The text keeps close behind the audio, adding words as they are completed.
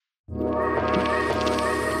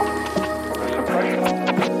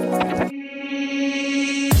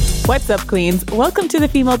What's up, queens? Welcome to the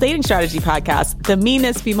Female Dating Strategy Podcast, the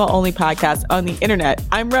meanest female-only podcast on the internet.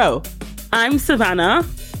 I'm Ro. I'm Savannah.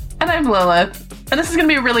 And I'm Lilith. And this is going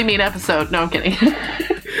to be a really mean episode. No, I'm kidding.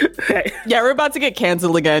 Okay. Yeah, we're about to get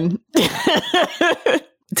canceled again.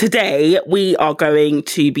 Today, we are going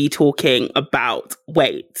to be talking about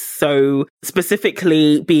weight. So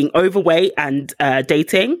specifically being overweight and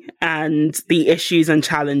dating and the issues and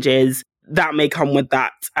challenges that may come with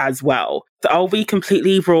that as well. So I'll be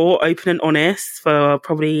completely raw, open and honest for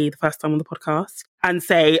probably the first time on the podcast and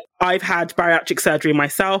say I've had bariatric surgery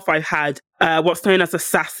myself. I've had what's known as a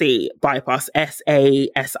SASI bypass,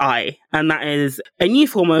 SASI, and that is a new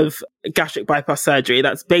form of gastric bypass surgery.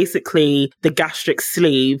 That's basically the gastric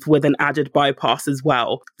sleeve with an added bypass as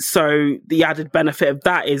well. So the added benefit of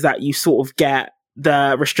that is that you sort of get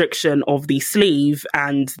the restriction of the sleeve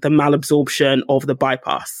and the malabsorption of the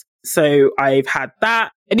bypass. So I've had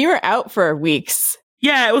that. And you were out for weeks.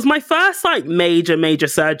 Yeah, it was my first major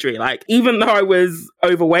surgery. Even though I was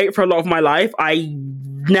overweight for a lot of my life, I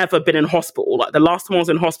never been in hospital. The last time I was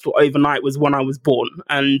in hospital overnight was when I was born.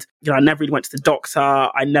 And, I never really went to the doctor.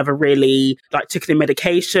 I never really took any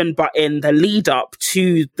medication. But in the lead up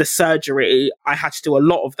to the surgery, I had to do a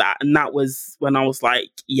lot of that. And that was when I was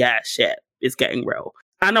yeah, shit, it's getting real.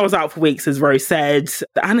 And I was out for weeks, as Rose said.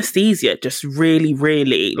 The anesthesia just really,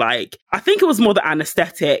 I think it was more the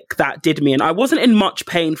anesthetic that did me. And I wasn't in much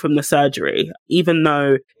pain from the surgery, even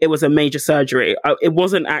though it was a major surgery. It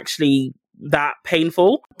wasn't actually that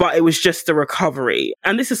painful, but it was just the recovery.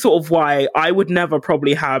 And this is sort of why I would never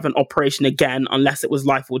probably have an operation again unless it was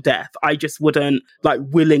life or death. I just wouldn't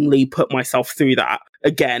willingly put myself through that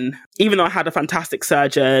again. Even though I had a fantastic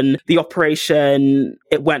surgeon, the operation,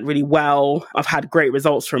 it went really well. I've had great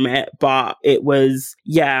results from it, but it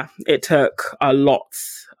took a lot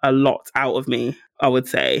out of me, I would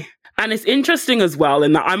say. And it's interesting as well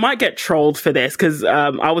in that I might get trolled for this because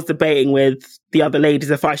I was debating with the other ladies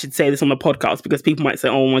if I should say this on the podcast because people might say,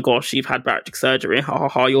 oh my gosh, you've had bariatric surgery. Ha ha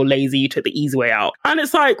ha, you're lazy. You took the easy way out. And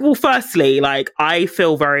it's well, firstly, I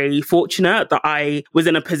feel very fortunate that I was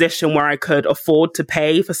in a position where I could afford to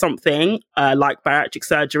pay for something like bariatric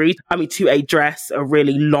surgery. To address a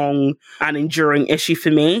really long and enduring issue for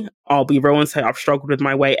me. I'll be real and say I've struggled with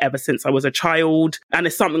my weight ever since I was a child. And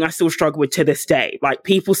it's something I still struggle with to this day.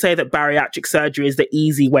 People say that bariatric surgery is the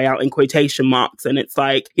easy way out in quotation marks. And it's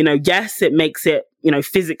yes, it makes it,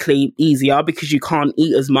 physically easier because you can't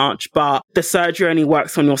eat as much, but the surgery only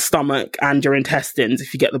works on your stomach and your intestines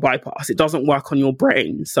if you get the bypass. It doesn't work on your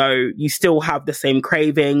brain. So you still have the same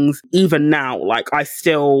cravings. Even now, I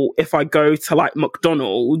still, if I go to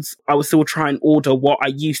McDonald's, I will still try and order what I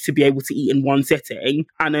used to be able to eat in one sitting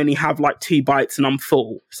and only have 2 bites and I'm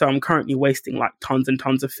full. So I'm currently wasting tons and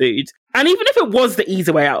tons of food. And even if it was the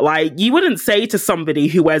easy way out, you wouldn't say to somebody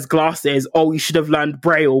who wears glasses, oh, you should have learned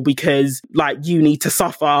Braille because you need to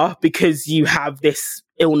suffer because you have this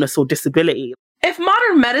illness or disability. If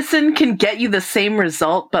modern medicine can get you the same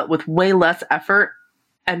result, but with way less effort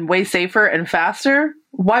and way safer and faster,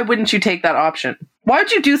 why wouldn't you take that option? Why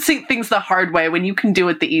would you do things the hard way when you can do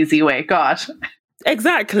it the easy way? God.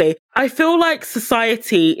 Exactly. I feel like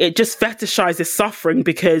society, it just fetishizes suffering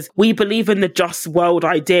because we believe in the just world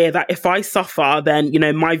idea that if I suffer, then,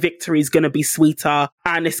 my victory is going to be sweeter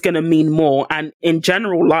and it's going to mean more. And in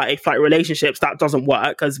general life, relationships, that doesn't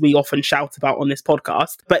work, as we often shout about on this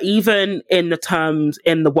podcast. But even in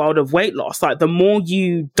the world of weight loss, the more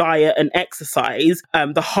you diet and exercise,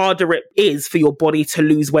 the harder it is for your body to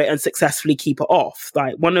lose weight and successfully keep it off.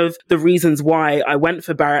 One of the reasons why I went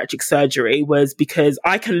for bariatric surgery was because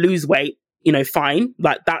I can lose weight, fine.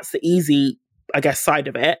 That's the easy, I guess, side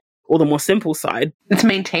of it, or the more simple side. It's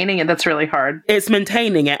maintaining it that's really hard. It's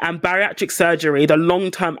maintaining it. And bariatric surgery, the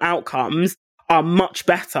long-term outcomes are much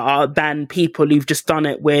better than people who've just done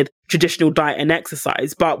it with traditional diet and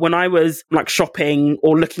exercise. But when I was shopping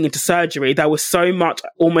or looking into surgery, there was so much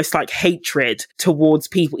almost hatred towards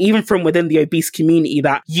people, even from within the obese community,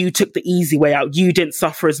 that you took the easy way out. You didn't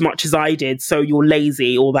suffer as much as I did, so you're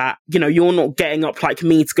lazy, or that, you're not getting up like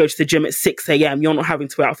me to go to the gym at 6 a.m. You're not having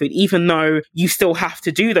to eat out food, even though you still have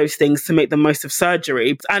to do those things to make the most of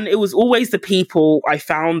surgery. And it was always the people I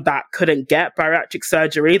found that couldn't get bariatric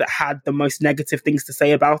surgery that had the most negative things to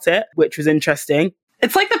say about it, which was interesting.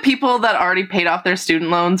 It's like the people that already paid off their student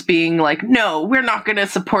loans being no, we're not going to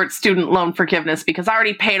support student loan forgiveness because I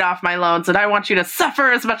already paid off my loans and I want you to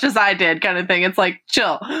suffer as much as I did, kind of thing. It's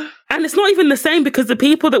chill. And it's not even the same because the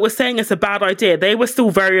people that were saying it's a bad idea, they were still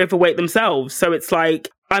very overweight themselves. So it's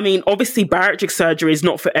I mean, obviously bariatric surgery is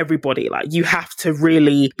not for everybody. Like, you have to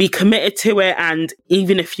really be committed to it. And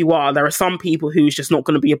even if you are, there are some people who it's just not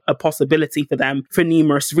going to be a possibility for them for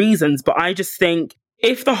numerous reasons. But I just think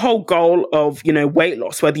if the whole goal of, weight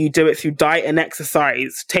loss, whether you do it through diet and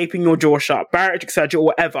exercise, taping your jaw shut, bariatric surgery or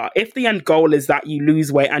whatever, if the end goal is that you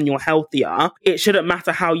lose weight and you're healthier, it shouldn't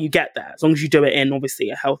matter how you get there, as long as you do it in obviously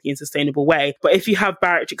a healthy and sustainable way. But if you have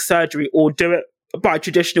bariatric surgery or do it by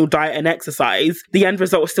traditional diet and exercise, the end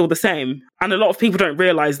result is still the same. And a lot of people don't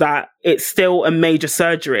realize that it's still a major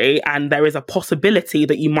surgery and there is a possibility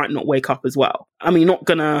that you might not wake up as well. I mean, you're not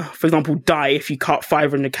gonna, for example, die if you cut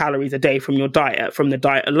 500 calories a day from your diet, from the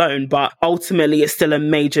diet alone, but ultimately it's still a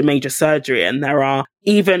major, major surgery. And there are,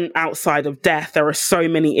 even outside of death, there are so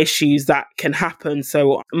many issues that can happen.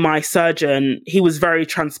 So my surgeon, he was very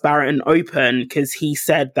transparent and open because he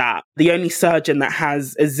said that the only surgeon that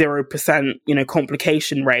has a 0%,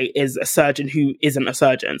 complication rate is a surgeon who isn't a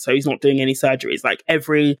surgeon. So he's not doing any surgeries. Like,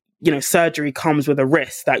 every surgery comes with a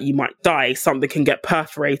risk that you might die. Something can get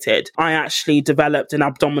perforated. I actually developed an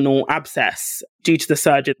abdominal abscess due to the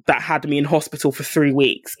surgeon that had me in hospital for 3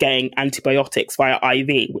 weeks getting antibiotics via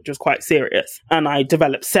IV, which was quite serious. And I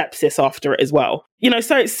developed sepsis after it as well.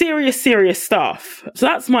 So it's serious, serious stuff. So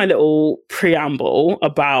that's my little preamble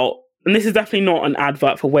about. And this is definitely not an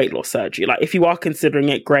advert for weight loss surgery. Like, if you are considering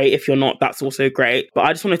it, great. If you're not, that's also great. But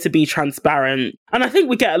I just wanted to be transparent. And I think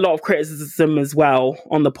we get a lot of criticism as well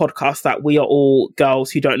on the podcast that we are all girls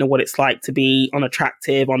who don't know what it's like to be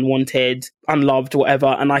unattractive, unwanted, unloved, whatever.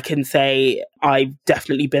 And I can say I've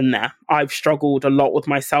definitely been there. I've struggled a lot with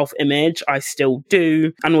my self-image. I still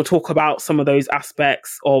do. And we'll talk about some of those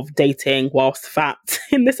aspects of dating whilst fat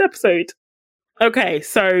in this episode. Okay,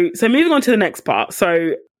 so moving on to the next part.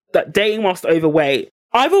 So that dating whilst overweight.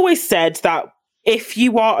 I've always said that if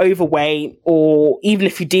you are overweight, or even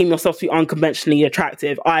if you deem yourself to be unconventionally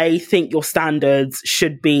attractive, I think your standards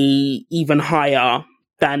should be even higher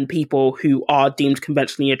than people who are deemed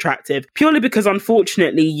conventionally attractive, purely because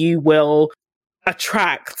unfortunately you will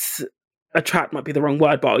attract might be the wrong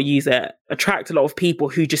word, but I'll use it, attract a lot of people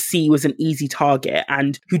who just see you as an easy target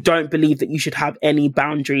and who don't believe that you should have any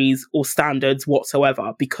boundaries or standards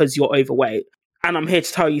whatsoever because you're overweight. And I'm here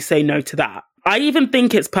to tell you, say no to that. I even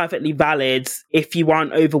think it's perfectly valid if you are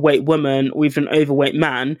an overweight woman or even an overweight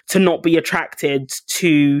man to not be attracted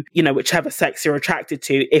to, whichever sex you're attracted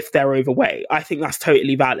to if they're overweight. I think that's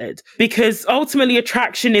totally valid because ultimately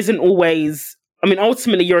attraction isn't always,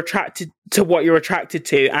 ultimately you're attracted to what you're attracted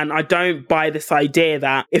to. And I don't buy this idea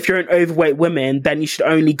that if you're an overweight woman, then you should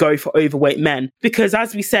only go for overweight men. Because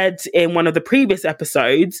as we said in one of the previous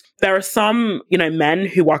episodes, there are some, men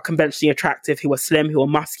who are conventionally attractive, who are slim, who are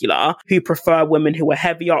muscular, who prefer women who are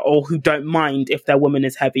heavier or who don't mind if their woman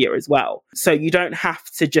is heavier as well. So you don't have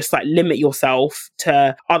to just limit yourself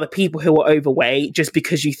to other people who are overweight just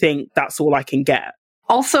because you think that's all I can get.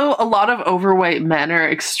 Also, a lot of overweight men are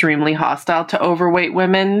extremely hostile to overweight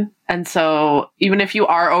women. And so even if you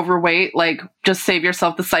are overweight, just save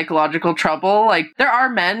yourself the psychological trouble. There are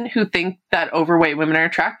men who think that overweight women are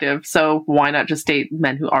attractive. So why not just date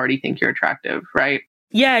men who already think you're attractive, right?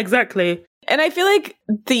 Yeah, exactly. And I feel like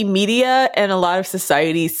the media and a lot of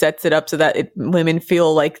society sets it up so that women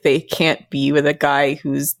feel like they can't be with a guy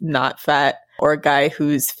who's not fat or a guy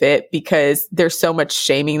who's fit because there's so much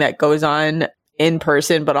shaming that goes on in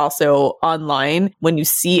person, but also online when you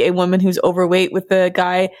see a woman who's overweight with a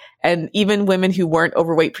guy. And even women who weren't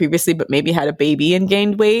overweight previously, but maybe had a baby and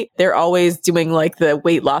gained weight, they're always doing the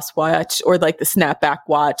weight loss watch or the snapback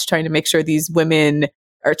watch, trying to make sure these women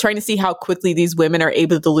are trying to see how quickly these women are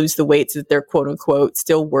able to lose the weight so that they're quote unquote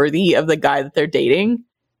still worthy of the guy that they're dating,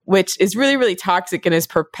 which is really, really toxic and is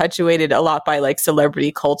perpetuated a lot by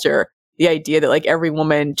celebrity culture. The idea that every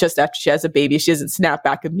woman just after she has a baby, she doesn't snap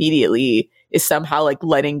back immediately is somehow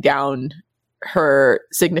letting down her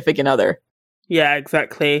significant other. Yeah,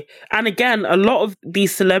 exactly. And again, a lot of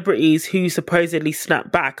these celebrities who supposedly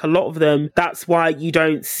snap back, a lot of them, that's why you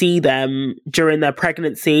don't see them during their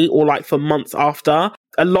pregnancy or for months after.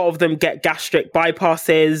 A lot of them get gastric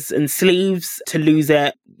bypasses and sleeves to lose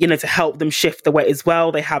it, to help them shift the weight as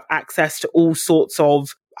well. They have access to all sorts of,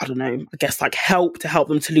 help to help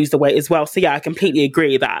them to lose the weight as well. So yeah, I completely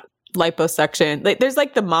agree that liposuction. There's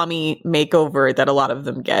the mommy makeover that a lot of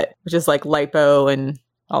them get, which is lipo and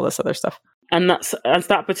all this other stuff. And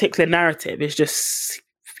that particular narrative is just,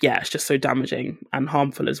 it's just so damaging and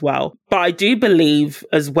harmful as well. But I do believe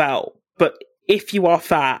as well, but if you are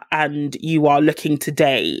fat and you are looking to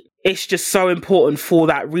date, it's just so important for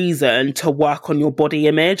that reason to work on your body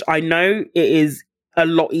image. I know it is a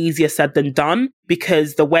lot easier said than done,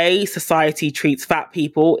 because the way society treats fat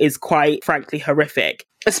people is quite frankly horrific.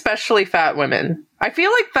 Especially fat women. I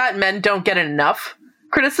feel like fat men don't get enough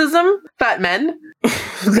criticism. Fat men.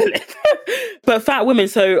 But fat women,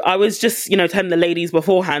 so I was just, telling the ladies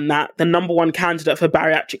beforehand that the number one candidate for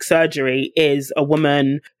bariatric surgery is a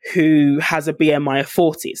woman who has a BMI of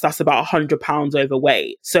 40. So that's about 100 pounds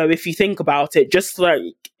overweight. So if you think about it, just like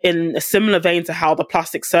in a similar vein to how the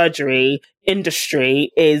plastic surgery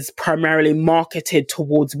industry is primarily marketed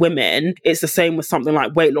towards women, it's the same with something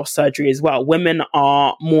like weight loss surgery as well. Women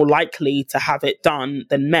are more likely to have it done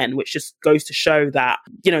than men, which just goes to show that,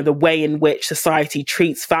 the way in which society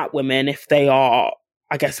treats fat women, if they are,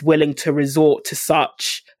 I guess, willing to resort to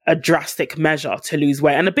such a drastic measure to lose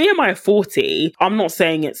weight. And a BMI of 40, I'm not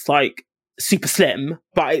saying it's like super slim,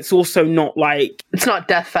 but it's also not like... It's not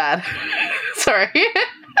death fat. Sorry.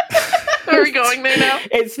 Are we going there now?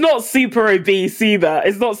 It's not super obese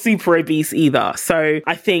either. So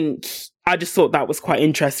I think I just thought that was quite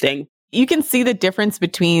interesting. You can see the difference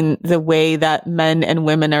between the way that men and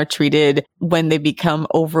women are treated when they become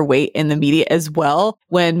overweight in the media as well.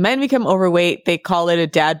 When men become overweight, they call it a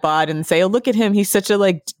dad bod and say, oh, look at him. He's such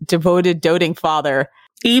a devoted, doting father.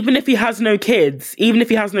 Even if he has no kids,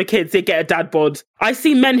 they get a dad bod. I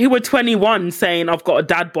see men who were 21 saying, I've got a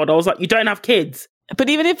dad bod. I was like, you don't have kids. But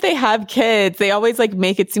even if they have kids, they always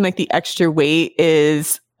make it seem like the extra weight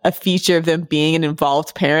is a feature of them being an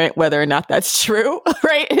involved parent, whether or not that's true,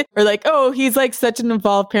 right? Or oh, he's such an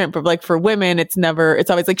involved parent. But for women, it's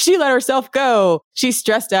always she let herself go. She's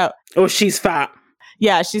stressed out. Or she's fat.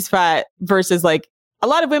 Yeah, she's fat versus a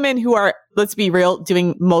lot of women who are, let's be real,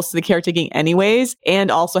 doing most of the caretaking anyways, and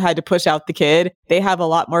also had to push out the kid. They have a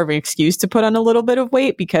lot more of an excuse to put on a little bit of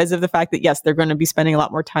weight because of the fact that, yes, they're going to be spending a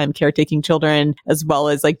lot more time caretaking children, as well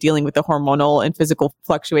as dealing with the hormonal and physical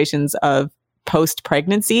fluctuations of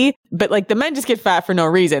post-pregnancy. But the men just get fat for no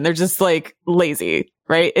reason. They're just lazy,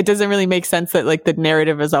 right? It doesn't really make sense that the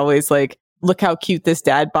narrative is always look how cute this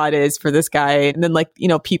dad bod is for this guy. And then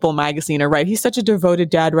People magazine are right. He's such a devoted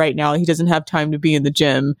dad right now. He doesn't have time to be in the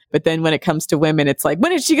gym. But then when it comes to women, it's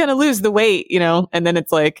when is she going to lose the weight? And then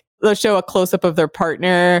it's they'll show a close up of their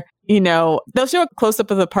partner. They'll show a close up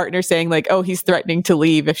of the partner saying oh, he's threatening to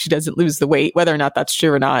leave if she doesn't lose the weight, whether or not that's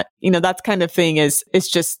true or not. That kind of thing is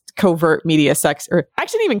just covert media sex, or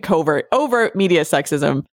actually not even covert, overt media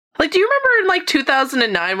sexism. Do you remember in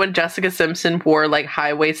 2009 when Jessica Simpson wore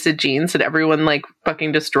high-waisted jeans and everyone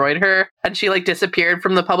fucking destroyed her, and she disappeared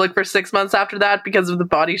from the public for 6 months after that because of the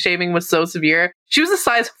body shaming was so severe? She was a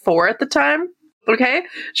size 4 at the time. Okay?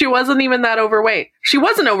 She wasn't even that overweight. She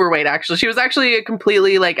wasn't overweight, actually. She was actually a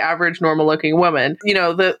completely average, normal looking woman.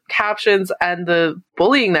 The captions and the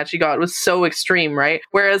bullying that she got was so extreme, right?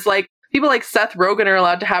 Whereas people like Seth Rogen are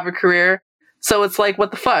allowed to have a career. So it's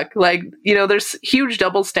what the fuck? There's huge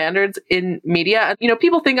double standards in media. And,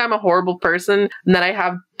 people think I'm a horrible person and that I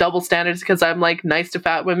have double standards because I'm nice to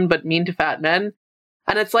fat women but mean to fat men.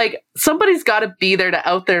 And it's somebody's got to be there to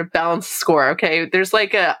out there balance the score, okay? There's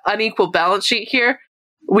a unequal balance sheet here.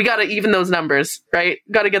 We got to even those numbers, right?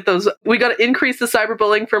 Got to get those. We got to increase the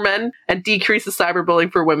cyberbullying for men and decrease the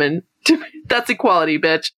cyberbullying for women. That's equality,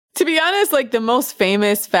 bitch. To be honest, the most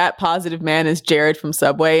famous fat positive man is Jared from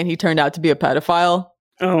Subway, and he turned out to be a pedophile.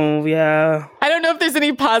 Oh, yeah. I don't know if there's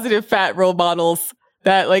any positive fat role models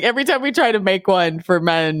that, every time we try to make one for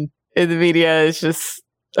men in the media, it's just,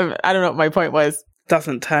 I don't know what my point was.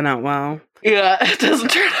 Doesn't turn out well. Yeah, it doesn't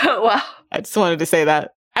turn out well. I just wanted to say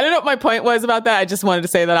that. I don't know what my point was about that. I just wanted to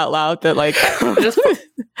say that out loud, that, just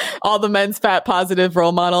all the men's fat positive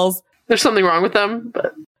role models. There's something wrong with them,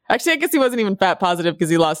 but... Actually, I guess he wasn't even fat positive because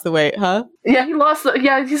he lost the weight, huh? Yeah,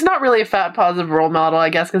 he's not really a fat positive role model, I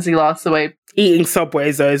guess, because he lost the weight. Eating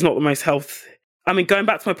Subways, though, is not the most healthy. I mean, going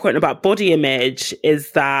back to my point about body image,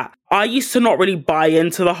 is that I used to not really buy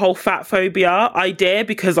into the whole fat phobia idea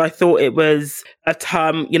because I thought it was a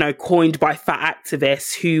term, coined by fat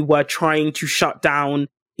activists who were trying to shut down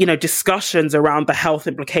discussions around the health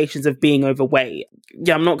implications of being overweight.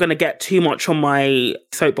 Yeah, I'm not going to get too much on my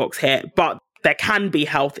soapbox here, but there can be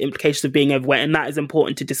health implications of being overweight, and that is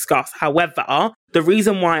important to discuss. However, the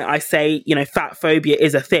reason why I say, fat phobia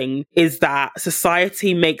is a thing is that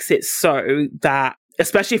society makes it so that,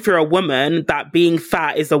 especially if you're a woman, that being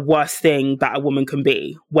fat is the worst thing that a woman can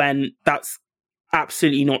be, when that's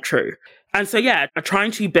absolutely not true. And so, yeah,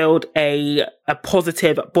 trying to build a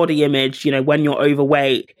positive body image, when you're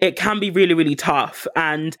overweight, it can be really, really tough.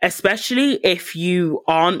 And especially if you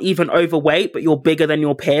aren't even overweight, but you're bigger than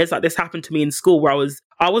your peers. This happened to me in school where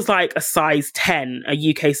I was a size 10,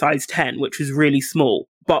 a UK size 10, which was really small.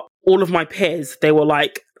 But all of my peers, they were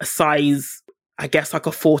a size, I guess like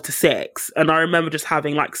a 4 to 6. And I remember just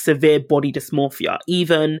having like severe body dysmorphia.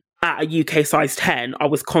 Even at a UK size 10, I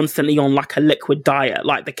was constantly on like a liquid diet,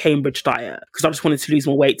 like the Cambridge diet, because I just wanted to lose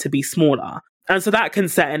my weight to be smaller. And so that can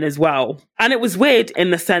set in as well. And it was weird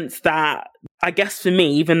in the sense that, I guess for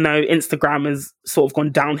me, even though Instagram has sort of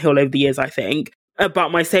gone downhill over the years, I think,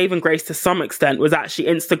 but my saving grace to some extent was actually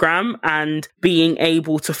Instagram and being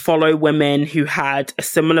able to follow women who had a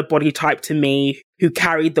similar body type to me, who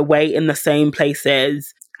carried the weight in the same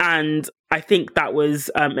places. And I think that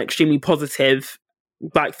was extremely positive,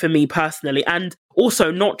 like for me personally. And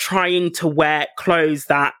also not trying to wear clothes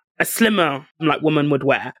that a slimmer like woman would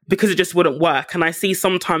wear, because it just wouldn't work. And I see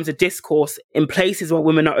sometimes a discourse in places where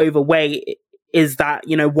women are overweight is that,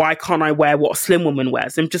 you know, why can't I wear what a slim woman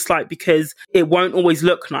wears? I'm just like, because it won't always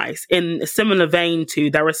look nice. In a similar vein to,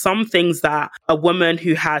 there are some things that a woman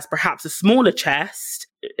who has perhaps a smaller chest,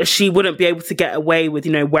 she wouldn't be able to get away with,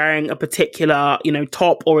 you know, wearing a particular, you know,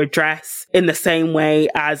 top or a dress in the same way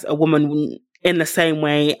as a woman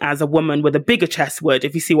with a bigger chest would,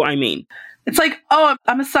 if you see what I mean. It's like, oh,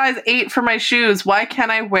 I'm a size 8 for my shoes. Why can't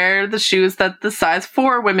I wear the shoes that the size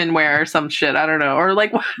 4 women wear or some shit? I don't know. Or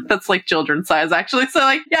like, that's like children's size, actually. So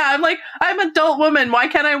like, yeah, I'm an adult woman. Why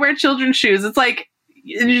can't I wear children's shoes? It's like,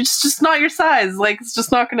 it's just not your size. Like, it's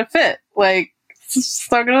just not going to fit. Like, it's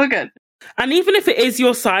just not going to look good. And even if it is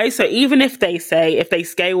your size, so even if they say, if they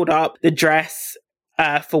scaled up the dress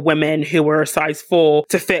for women who are a size 4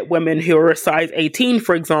 to fit women who are a size 18,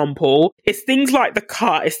 for example, it's things like the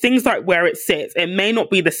cut, it's things like where it sits. It may not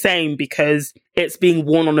be the same because it's being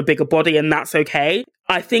worn on a bigger body, and that's okay.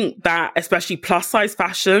 I think that especially plus size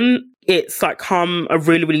fashion, it's like come a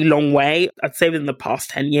really, really long way. I'd say within the past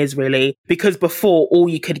 10 years, really, because before all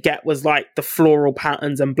you could get was like the floral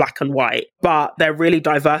patterns and black and white, but they're really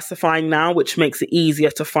diversifying now, which makes it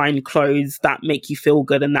easier to find clothes that make you feel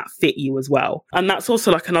good and that fit you as well. And that's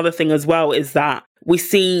also like another thing as well, is that we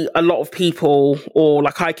see a lot of people, or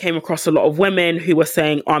like I came across a lot of women who were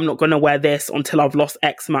saying, I'm not going to wear this until I've lost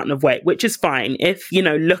X amount of weight, which is fine. If, you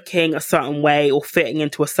know, looking a certain way or fitting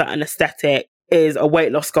into a certain aesthetic is a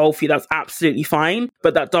weight loss goal for you, that's absolutely fine.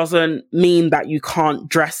 But that doesn't mean that you can't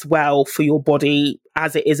dress well for your body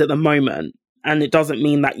as it is at the moment. And it doesn't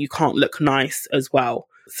mean that you can't look nice as well.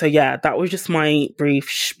 So yeah, that was just my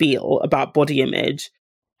brief spiel about body image.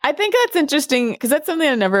 I think that's interesting because that's something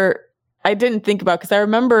I didn't think about, because I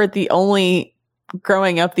remember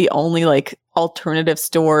growing up, the only like alternative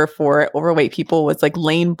store for overweight people was like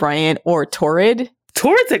Lane Bryant or Torrid.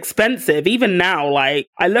 Torrid's expensive. Even now, like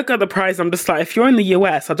I look at the price, I'm just like, if you're in the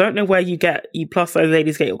US, I don't know where you plus size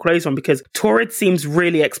ladies get your clothes from, because Torrid seems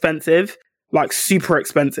really expensive, like super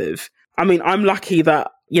expensive. I mean, I'm lucky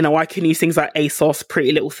that, you know, I can use things like ASOS,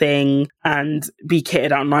 Pretty Little Thing, and be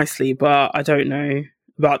kitted out nicely, but I don't know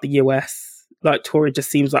about the US. Like Torrid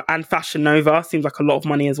just seems like, and Fashion Nova seems like a lot of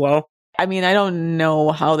money as well. I mean, I don't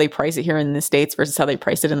know how they price it here in the States versus how they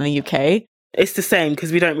price it in the UK. It's the same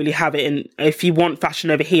because we don't really have it in, if you want Fashion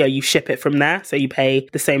Nova here, you ship it from there. So you pay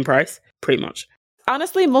the same price, pretty much.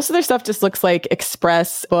 Honestly, most of their stuff just looks like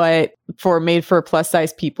Express, but made for plus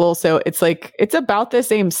size people. So it's like, it's about the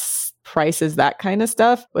same price as that kind of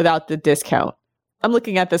stuff without the discount. I'm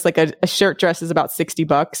looking at this, like a shirt dress is about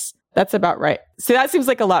 $60. That's about right. So that seems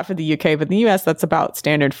like a lot for the UK, but in the US, that's about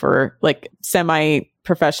standard for like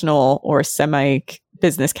semi-professional or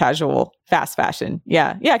semi-business casual fast fashion.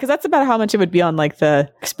 Yeah. Yeah. Because that's about how much it would be on like the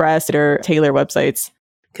Express or Taylor websites.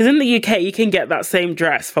 Because in the UK, you can get that same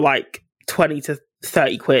dress for like 20 to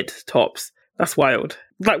 30 quid tops. That's wild.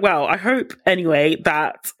 Like, well, I hope anyway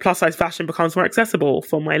that plus size fashion becomes more accessible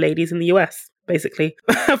for my ladies in the US, basically.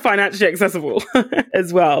 Financially accessible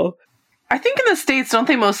as well. I think in the States, don't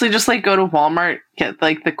they mostly just like go to Walmart, get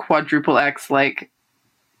like the quadruple X, like,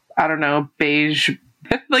 I don't know, beige.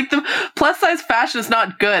 Like the plus size fashion is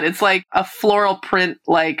not good. It's like a floral print,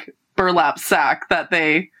 like burlap sack that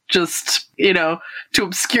they just, you know, to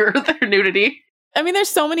obscure their nudity. I mean, there's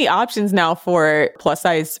so many options now for plus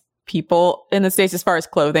size people in the States as far as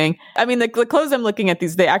clothing. I mean, the clothes I'm looking at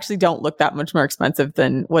these, they actually don't look that much more expensive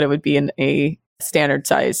than what it would be in a standard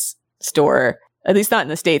size store. At least not in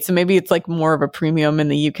the States. So maybe it's like more of a premium in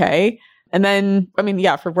the UK. And then, I mean,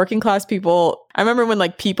 yeah, for working class people, I remember when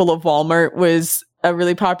like People of Walmart was a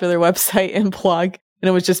really popular website and blog. And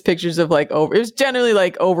it was just pictures of like it was generally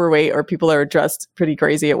like overweight or people that are dressed pretty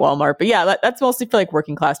crazy at Walmart. But yeah, that's mostly for like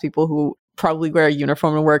working class people who probably wear a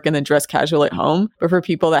uniform to work and then dress casual at home. But for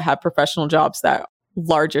people that have professional jobs that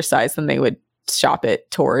larger size, then they would shop at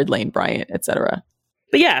Torrid, Lane Bryant, etc.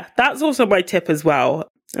 But yeah, that's also my tip as well.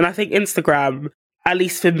 And I think Instagram, at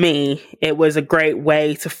least for me, it was a great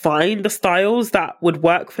way to find the styles that would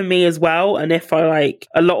work for me as well. And if I like,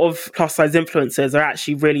 a lot of plus size influencers are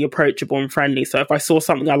actually really approachable and friendly. So if I saw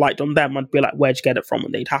something I liked on them, I'd be like, where'd you get it from?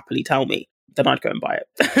 And they'd happily tell me. Then I'd go and buy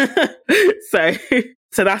it.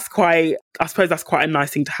 So that's quite, I suppose that's quite a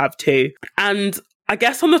nice thing to have too. And I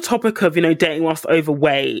guess on the topic of, dating whilst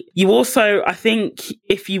overweight, you also, I think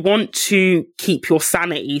if you want to keep your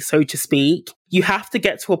sanity, so to speak, you have to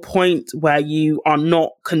get to a point where you are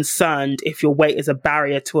not concerned if your weight is a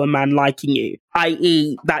barrier to a man liking you,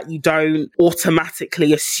 i.e. that you don't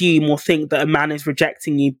automatically assume or think that a man is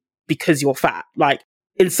rejecting you because you're fat. Like,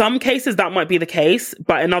 in some cases that might be the case,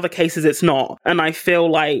 but in other cases it's not. And I feel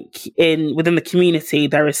like within the community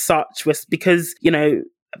there is such risk because,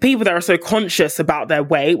 people that are so conscious about their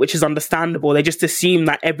weight, which is understandable, they just assume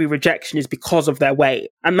that every rejection is because of their weight.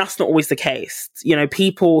 And that's not always the case.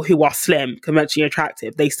 People who are slim, conventionally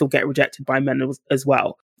attractive, they still get rejected by men as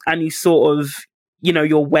well. And you sort of,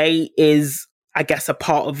 your weight is, I guess, a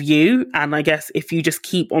part of you. And I guess if you just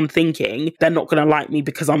keep on thinking, they're not going to like me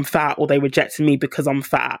because I'm fat or they rejected me because I'm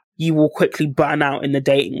fat, you will quickly burn out in the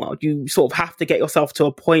dating world. You sort of have to get yourself to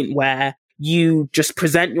a point where you just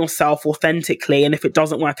present yourself authentically. And if it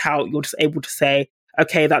doesn't work out, you're just able to say,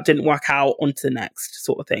 okay, that didn't work out, on to the next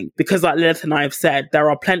sort of thing. Because like Lilith and I have said, there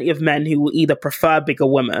are plenty of men who will either prefer bigger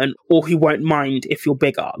women or who won't mind if you're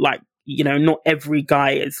bigger. Like, not every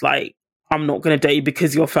guy is like, I'm not going to date you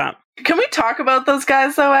because you're fat. Can we talk about those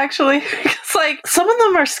guys though, actually? Because like some of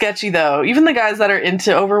them are sketchy though. Even the guys that are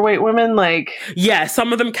into overweight women, like... Yeah,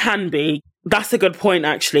 some of them can be. That's a good point,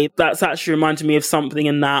 actually. That's actually reminded me of something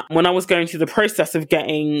in that. When I was going through the process of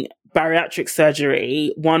getting bariatric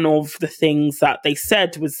surgery, one of the things that they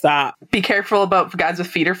said was that... Be careful about guys with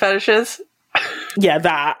feeder fetishes. Yeah,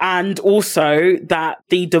 that. And also that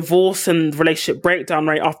the divorce and relationship breakdown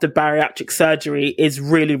rate after bariatric surgery is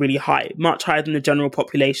really, really high, much higher than the general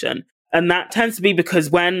population. And that tends to be because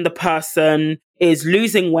when the person is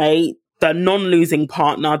losing weight, the non-losing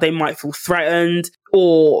partner, they might feel threatened,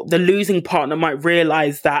 or the losing partner might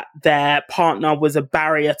realize that their partner was a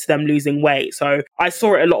barrier to them losing weight. So I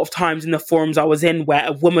saw it a lot of times in the forums I was in where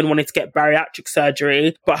a woman wanted to get bariatric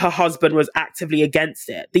surgery, but her husband was actively against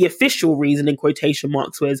it. The official reason in quotation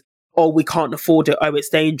marks was, oh, we can't afford it, oh, it's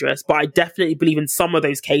dangerous. But I definitely believe in some of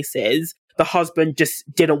those cases, the husband just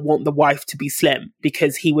didn't want the wife to be slim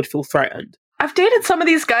because he would feel threatened. I've dated some of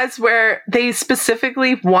these guys where they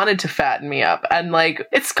specifically wanted to fatten me up. And like,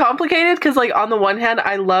 it's complicated because like on the one hand,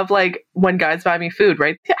 I love like when guys buy me food,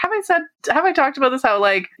 right? Have I talked about this? How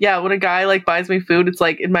like, yeah, when a guy like buys me food, it's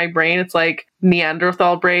like in my brain, it's like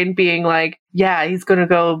Neanderthal brain being like, yeah, he's going to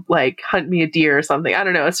go like hunt me a deer or something. I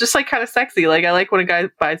don't know. It's just like kind of sexy. Like I like when a guy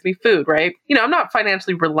buys me food, right? I'm not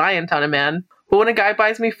financially reliant on a man, but when a guy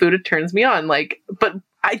buys me food, it turns me on. Like, but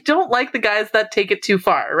I don't like the guys that take it too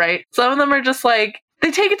far, right? Some of them are just like,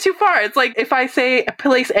 they take it too far. It's like, if I say,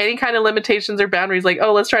 place any kind of limitations or boundaries, like,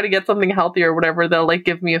 oh, let's try to get something healthy or whatever, they'll like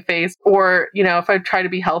give me a face. Or, if I try to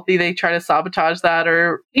be healthy, they try to sabotage that.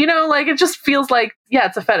 Or, like, it just feels like, yeah,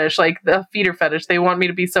 it's a fetish, like the feeder fetish. They want me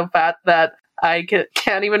to be so fat that I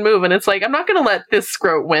can't even move. And it's like, I'm not going to let this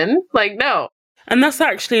scrote win. Like, no. And that's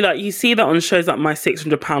actually like, you see that on shows like My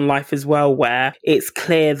 600 Pound Life as well, where it's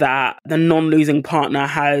clear that the non-losing partner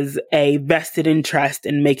has a vested interest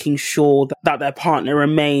in making sure that their partner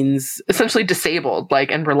remains essentially disabled,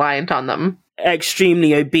 like, and reliant on them.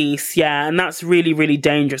 Extremely obese, yeah. And that's really, really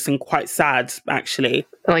dangerous and quite sad, actually.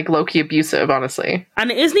 And like low-key abusive, honestly.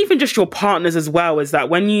 And it isn't even just your partners as well, is that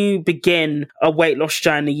when you begin a weight loss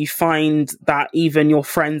journey, you find that even your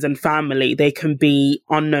friends and family, they can be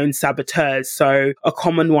unknown saboteurs. So a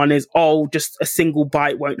common one is, oh, just a single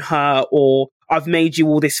bite won't hurt, or I've made you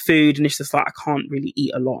all this food and it's just like, I can't really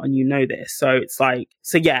eat a lot and you know this. So it's like,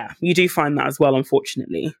 so yeah, you do find that as well,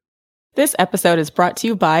 unfortunately. This episode is brought to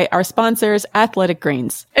you by our sponsors, Athletic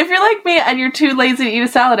Greens. If you're like me and you're too lazy to eat a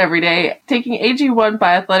salad every day, taking AG1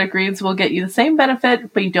 by Athletic Greens will get you the same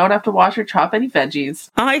benefit, but you don't have to wash or chop any veggies.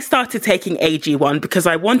 I started taking AG1 because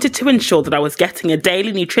I wanted to ensure that I was getting a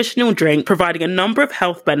daily nutritional drink providing a number of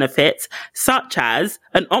health benefits, such as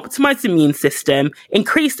an optimized immune system,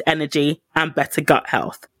 increased energy, and better gut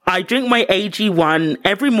health. I drink my AG1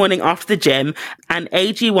 every morning after the gym, and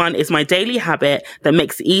AG1 is my daily habit that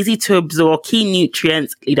makes it easy to absorb key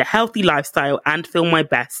nutrients, lead a healthy lifestyle, and feel my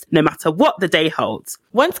best, no matter what the day holds.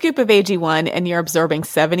 One scoop of AG1 and you're absorbing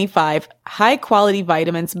 75 high-quality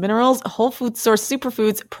vitamins, minerals, whole food source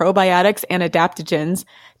superfoods, probiotics, and adaptogens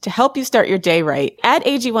to help you start your day right. Add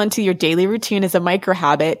AG1 to your daily routine as a micro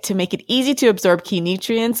habit to make it easy to absorb key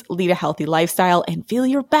nutrients, lead a healthy lifestyle, and feel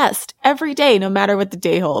your best every day, no matter what the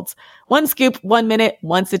day holds. 1 scoop, 1 minute,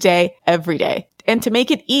 once a day, every day. And to make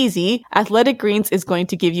it easy, Athletic Greens is going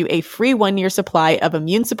to give you a free 1-year supply of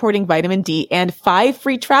immune-supporting vitamin D and 5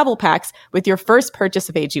 free travel packs with your first purchase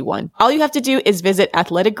of AG1. All you have to do is visit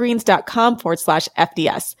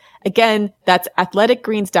athleticgreens.com/FDS. Again, that's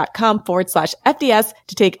athleticgreens.com/FDS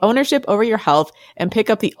to take ownership over your health and pick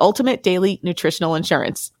up the ultimate daily nutritional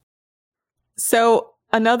insurance. So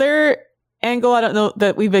another angle I don't know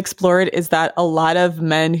that we've explored is that a lot of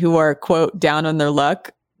men who are, quote, down on their luck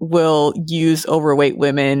will use overweight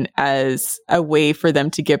women as a way for them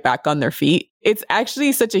to get back on their feet. It's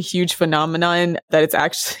actually such a huge phenomenon that it's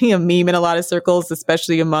actually a meme in a lot of circles,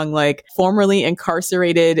 especially among like formerly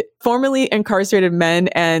incarcerated men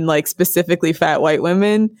and like specifically fat white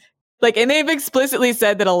women. Like, and they've explicitly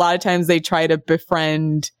said that a lot of times they try to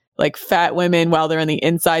befriend like fat women while they're on the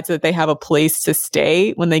inside so that they have a place to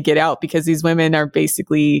stay when they get out, because these women are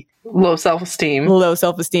basically low self-esteem.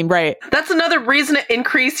 Right. That's another reason to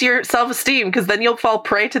increase your self-esteem, because then you'll fall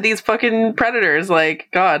prey to these fucking predators. Like,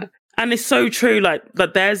 God. And it's so true. Like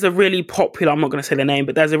there's a really popular, I'm not going to say the name,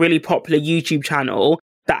 but there's a really popular YouTube channel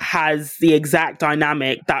that has the exact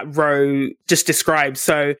dynamic that Ro just described.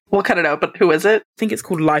 So we'll cut it out, but who is it? I think it's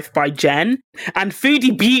called Life by Jen. And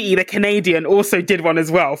Foodie Beauty, the Canadian, also did one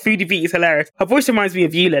as well. Foodie Beauty is hilarious. Her voice reminds me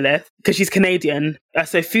of you, Lilith, because she's Canadian.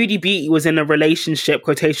 So Foodie Beauty was in a relationship,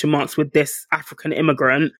 quotation marks, with this African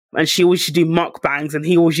immigrant. And she always used to do mukbangs, and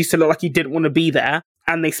he always used to look like he didn't want to be there.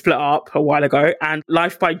 And they split up a while ago. And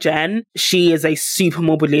Life by Jen, she is a super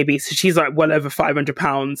morbidly obese. So she's like well over 500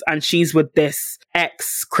 pounds. And she's with this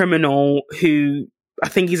ex-criminal who, I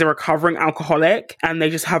think he's a recovering alcoholic. And they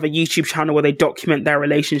just have a YouTube channel where they document their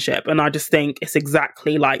relationship. And I just think it's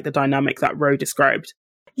exactly like the dynamic that Ro described.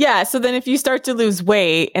 Yeah. So then if you start to lose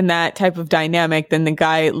weight in that type of dynamic, then the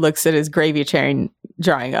guy looks at his gravy train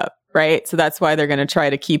drying up, right? So that's why they're going to try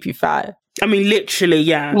to keep you fat. I mean, literally,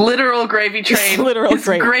 yeah. Literal gravy train. Literal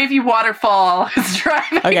gravy waterfall is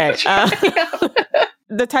driving. Okay.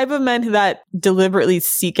 The type of men that deliberately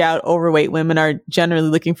seek out overweight women are generally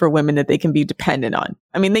looking for women that they can be dependent on.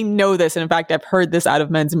 I mean, they know this. And in fact, I've heard this out of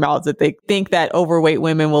men's mouths that they think that overweight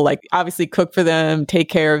women will like obviously cook for them, take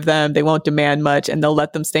care of them. They won't demand much, and they'll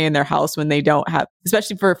let them stay in their house when they don't have,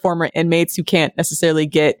 especially for former inmates who can't necessarily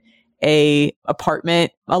get a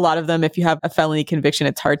apartment. A lot of them, if you have a felony conviction,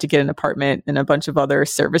 it's hard to get an apartment and a bunch of other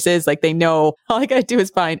services. Like they know all I gotta do is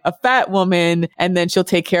find a fat woman and then she'll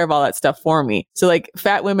take care of all that stuff for me. So like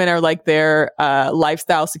fat women are like their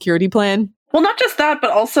lifestyle security plan. Well, not just that, but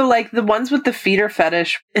also like the ones with the feeder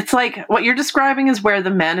fetish. It's like what you're describing is where the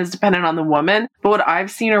man is dependent on the woman. But what I've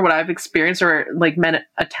seen or what I've experienced or like men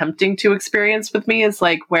attempting to experience with me is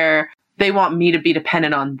like where they want me to be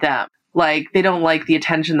dependent on them. Like, they don't like the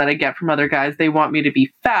attention that I get from other guys. They want me to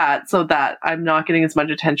be fat so that I'm not getting as much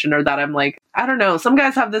attention, or that I'm like, I don't know. Some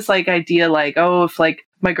guys have this like idea like, oh, if like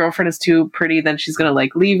my girlfriend is too pretty, then she's going to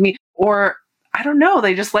like leave me. Or I don't know.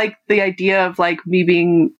 They just like the idea of like me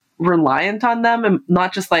being reliant on them, and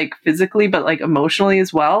not just like physically, but like emotionally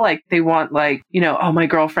as well. Like they want like, you know, oh, my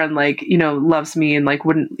girlfriend like, you know, loves me and like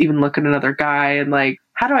wouldn't even look at another guy. And like,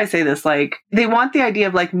 how do I say this? Like, they want the idea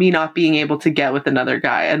of like me not being able to get with another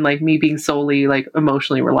guy and like me being solely like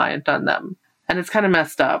emotionally reliant on them. And it's kind of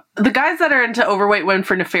messed up. The guys that are into overweight women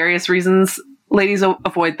for nefarious reasons, ladies,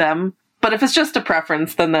 avoid them. But if it's just a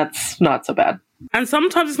preference, then that's not so bad. And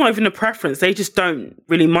sometimes it's not even a preference. They just don't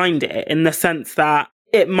really mind it, in the sense that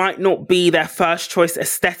it might not be their first choice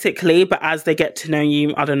aesthetically, but as they get to know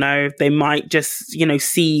you, I don't know, they might just, you know,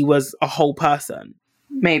 see you as a whole person.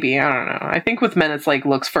 Maybe. I don't know. I think with men, it's like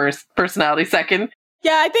looks first, personality second.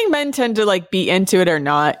 Yeah, I think men tend to like be into it or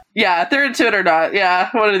not. Yeah, they're into it or not. Yeah,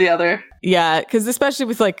 one or the other. Yeah, because especially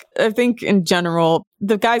with like, I think in general,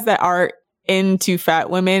 the guys that are into fat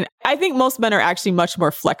women, I think most men are actually much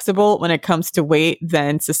more flexible when it comes to weight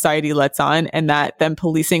than society lets on, and that them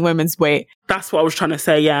policing women's weight. That's what I was trying to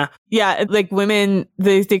say, yeah. Yeah, like women,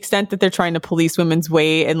 the extent that they're trying to police women's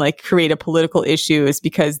weight and like create a political issue is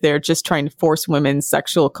because they're just trying to force women's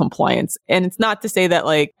sexual compliance. And it's not to say that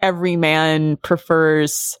like every man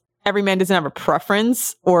doesn't have a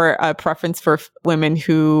preference or a preference for women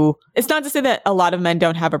who, it's not to say that a lot of men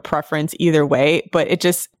don't have a preference either way, but it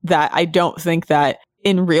just that I don't think that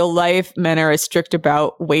in real life, men are as strict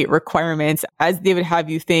about weight requirements as they would have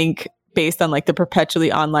you think, based on like the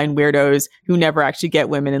perpetually online weirdos who never actually get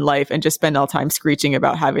women in life and just spend all time screeching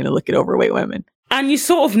about having to look at overweight women. And you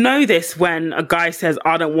sort of know this when a guy says,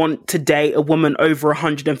 I don't want to date a woman over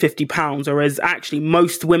 150 pounds, whereas actually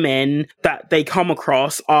most women that they come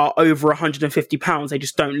across are over 150 pounds. They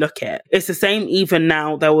just don't look it. It's the same even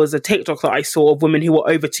now. There was a TikTok that I saw of women who were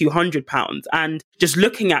over 200 pounds, and just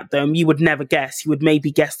looking at them, you would never guess. You would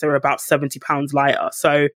maybe guess they're about 70 pounds lighter.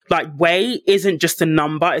 So like weight isn't just a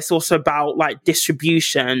number. It's also about like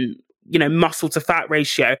distribution, you know, muscle to fat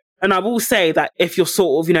ratio. And I will say that if you're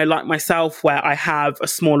sort of, you know, like myself, where I have a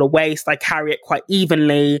smaller waist, I carry it quite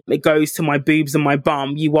evenly, it goes to my boobs and my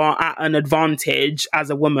bum, you are at an advantage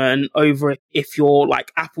as a woman over if you're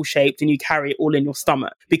like apple shaped and you carry it all in your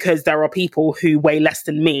stomach. Because there are people who weigh less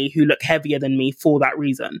than me who look heavier than me for that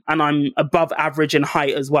reason. And I'm above average in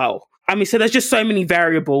height as well. I mean, so there's just so many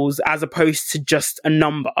variables as opposed to just a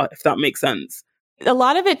number, if that makes sense. A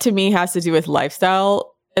lot of it to me has to do with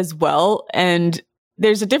lifestyle as well. And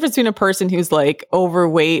there's a difference between a person who's like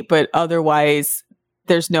overweight, but otherwise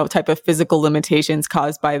there's no type of physical limitations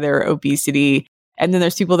caused by their obesity. And then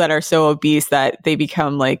there's people that are so obese that they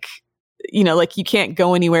become like, you know, like you can't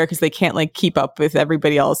go anywhere because they can't like keep up with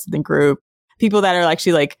everybody else in the group. People that are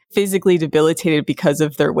actually like physically debilitated because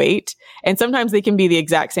of their weight. And sometimes they can be the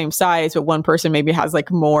exact same size, but one person maybe has like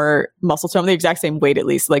more muscle tone, the exact same weight at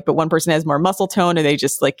least, like, but one person has more muscle tone and they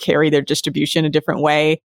just like carry their distribution a different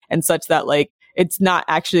way and such that like, it's not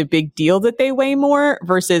actually a big deal that they weigh more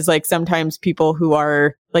versus like sometimes people who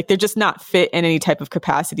are like, they're just not fit in any type of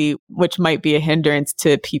capacity, which might be a hindrance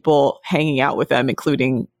to people hanging out with them,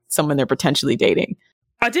 including someone they're potentially dating.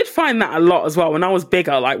 I did find that a lot as well when I was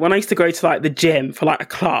bigger. Like when I used to go to like the gym for like a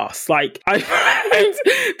class, like I find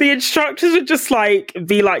the instructors would just like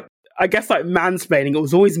be like, I guess like mansplaining. It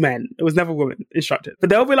was always men. It was never women instructed. But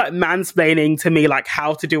they'll be like mansplaining to me like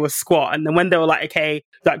how to do a squat. And then when they were like, okay,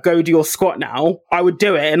 like go do your squat now, I would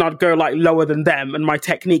do it and I'd go like lower than them and my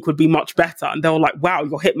technique would be much better. And they were like, wow,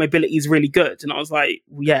 your hip mobility is really good. And I was like,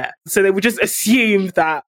 yeah. So they would just assume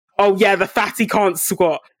that, oh yeah, the fatty can't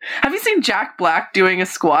squat. Have you seen Jack Black doing a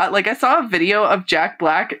squat? Like I saw a video of Jack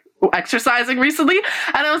Black exercising recently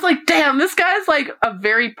and I was like, damn, this guy's like a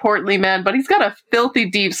very portly man, but he's got a filthy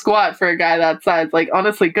deep squat for a guy that size. Like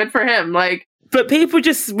honestly, good for him. Like, but people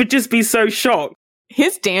would just be so shocked.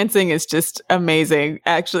 His dancing is just amazing.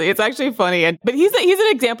 Actually, it's actually funny. But he's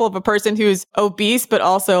an example of a person who's obese, but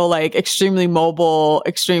also like extremely mobile,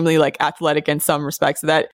 extremely like athletic in some respects. So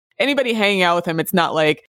that anybody hanging out with him, it's not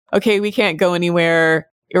like, okay, we can't go anywhere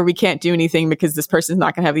or we can't do anything because this person's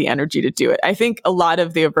not going to have the energy to do it. I think a lot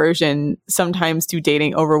of the aversion sometimes to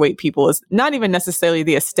dating overweight people is not even necessarily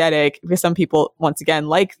the aesthetic, because some people, once again,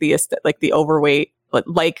 like the overweight,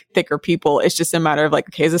 like thicker people. It's just a matter of like,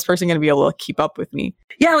 okay, is this person going to be able to keep up with me?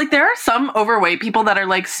 Yeah, like there are some overweight people that are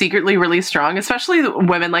like secretly really strong, especially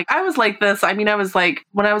women. Like I was like this. I mean, I was like,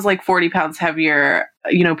 when I was like 40 pounds heavier,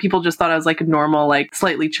 you know, people just thought I was like a normal, like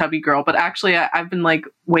slightly chubby girl. But actually, I've been like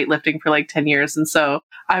weightlifting for like 10 years. And so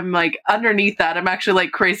I'm like underneath that, I'm actually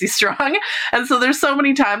like crazy strong. And so there's so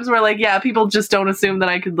many times where like, yeah, people just don't assume that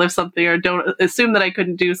I could lift something or don't assume that I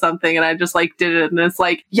couldn't do something. And I just like did it. And it's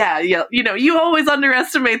like, yeah, you know, you always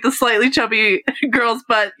underestimate the slightly chubby girls,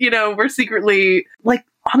 but you know, we're secretly like,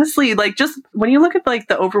 honestly, like just when you look at like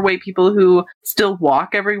the overweight people who still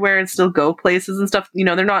walk everywhere and still go places and stuff, you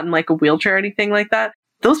know, they're not in like a wheelchair or anything like that.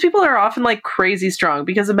 Those people are often like crazy strong,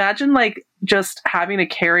 because imagine like just having to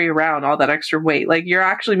carry around all that extra weight. Like you're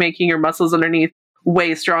actually making your muscles underneath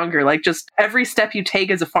way stronger. Like just every step you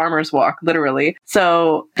take is a farmer's walk, literally.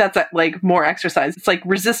 So that's like more exercise. It's like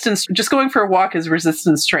resistance. Just going for a walk is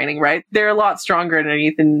resistance training, right? They're a lot stronger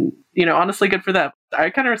underneath, and you know, honestly, good for them.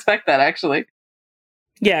 I kind of respect that, actually.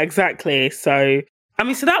 Yeah, exactly. So, I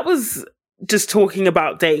mean, so that was just talking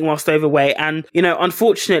about dating whilst overweight. And, you know,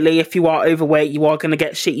 unfortunately, if you are overweight, you are going to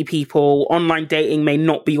get shitty people. Online dating may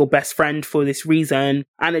not be your best friend for this reason.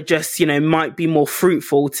 And it just, you know, might be more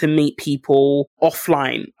fruitful to meet people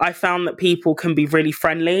offline. I found that people can be really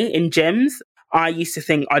friendly in gyms. I used to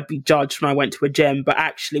think I'd be judged when I went to a gym, but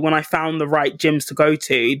actually when I found the right gyms to go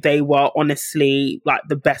to, they were honestly like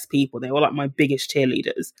the best people. They were like my biggest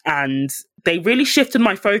cheerleaders. And they really shifted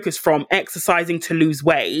my focus from exercising to lose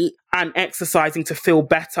weight and exercising to feel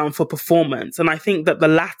better and for performance. And I think that the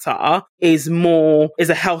latter is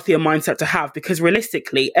a healthier mindset to have, because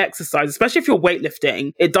realistically, exercise, especially if you're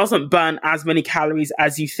weightlifting, it doesn't burn as many calories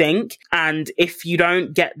as you think. And if you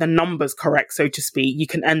don't get the numbers correct, so to speak, you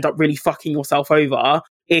can end up really fucking yourself over.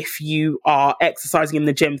 If you are exercising in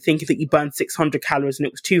the gym thinking that you burned 600 calories and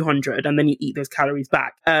it was 200, and then you eat those calories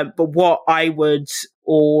back. But what I would,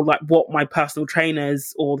 or like what my personal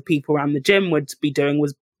trainers or the people around the gym would be doing,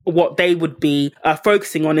 was what they would be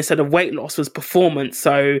focusing on instead of weight loss was performance.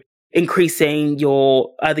 So increasing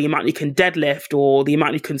your the amount you can deadlift or the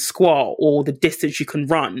amount you can squat or the distance you can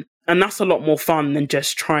run. And that's a lot more fun than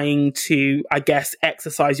just trying to, I guess,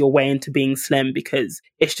 exercise your way into being slim, because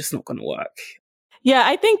it's just not going to work. Yeah,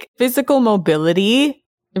 I think physical mobility,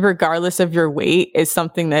 regardless of your weight, is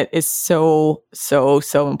something that is so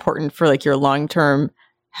important for like your long-term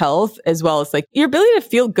health, as well as like your ability to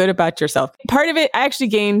feel good about yourself. Part of it, I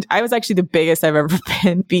was actually the biggest I've ever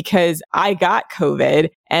been because I got COVID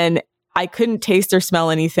and I couldn't taste or smell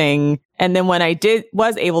anything. And then when I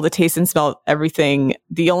was able to taste and smell everything,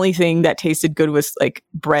 the only thing that tasted good was like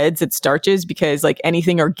breads and starches, because like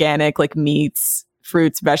anything organic, like meats,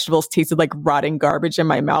 fruits, vegetables, tasted like rotting garbage in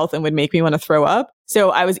my mouth and would make me want to throw up.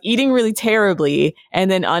 So I was eating really terribly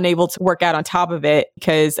and then unable to work out on top of it,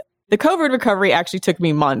 because the COVID recovery actually took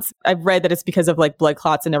me months. I've read that it's because of like blood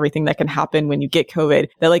clots and everything that can happen when you get COVID,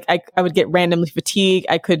 that like I would get randomly fatigued.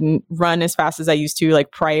 I couldn't run as fast as I used to,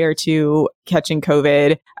 like prior to catching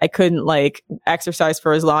COVID. I couldn't like exercise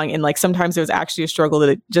for as long. And like sometimes it was actually a struggle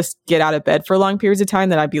to just get out of bed for long periods of time,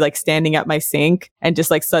 that I'd be like standing at my sink and just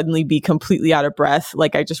like suddenly be completely out of breath.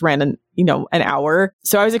 Like I just ran an hour.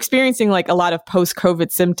 So I was experiencing like a lot of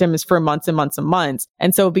post-COVID symptoms for months and months and months.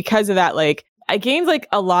 And so because of that, like I gained like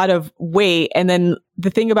a lot of weight. And then the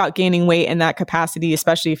thing about gaining weight in that capacity,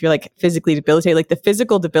 especially if you're like physically debilitated, like the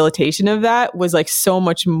physical debilitation of that was like so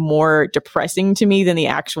much more depressing to me than the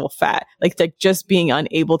actual fat. Like just being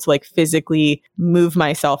unable to like physically move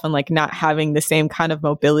myself and like not having the same kind of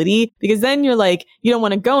mobility, because then you're like, you don't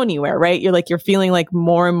want to go anywhere, right? You're feeling like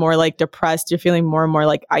more and more like depressed. You're feeling more and more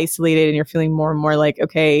like isolated, and you're feeling more and more like,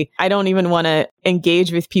 okay, I don't even want to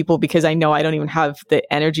engage with people because I know I don't even have the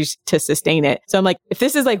energy to sustain it. So I'm like, if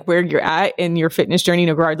this is like where you're at in your fitness journey,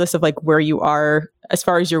 regardless of like where you are as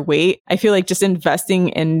far as your weight, I feel like just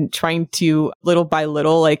investing and trying to little by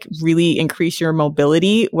little, like really increase your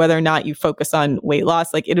mobility, whether or not you focus on weight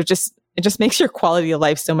loss, like it just makes your quality of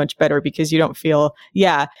life so much better, because you don't feel,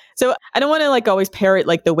 So I don't want to like always parrot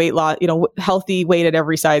like the weight loss, healthy weight at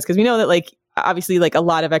every size, because we know that like obviously like a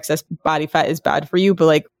lot of excess body fat is bad for you, but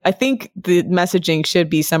like I think the messaging should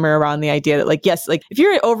be somewhere around the idea that like, yes, like if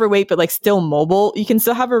you're overweight but like still mobile, you can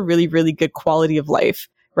still have a really, really good quality of life,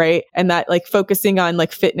 right? And that like focusing on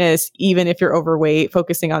like fitness, even if you're overweight,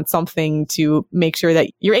 focusing on something to make sure that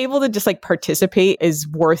you're able to just like participate is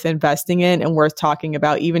worth investing in and worth talking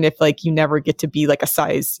about, even if like you never get to be like a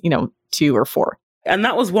size, 2 or 4. And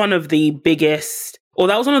that was one of the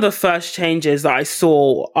first changes that I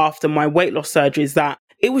saw after my weight loss surgery, is that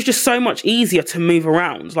it was just so much easier to move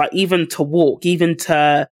around, like even to walk, even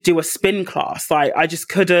to do a spin class. Like I just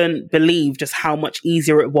couldn't believe just how much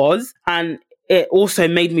easier it was. And it also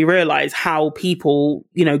made me realize how people,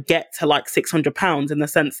 get to like 600 pounds, in the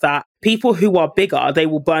sense that people who are bigger, they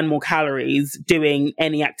will burn more calories doing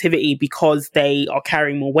any activity because they are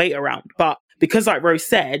carrying more weight around. But because like Rose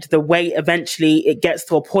said, the weight eventually, it gets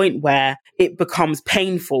to a point where it becomes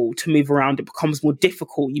painful to move around. It becomes more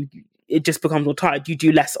difficult. It just becomes more tired. You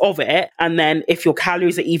do less of it. And then if your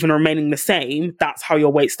calories are even remaining the same, that's how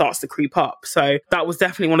your weight starts to creep up. So that was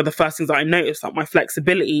definitely one of the first things that I noticed, that my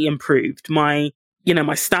flexibility improved. My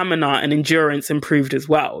stamina and endurance improved as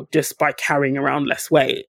well, just by carrying around less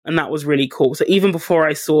weight. And that was really cool. So even before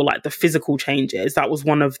I saw like the physical changes, that was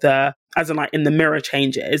one of the, as in like in the mirror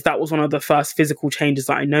changes, that was one of the first physical changes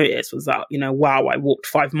that I noticed, was that, wow, I walked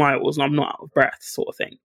 5 miles and I'm not out of breath, sort of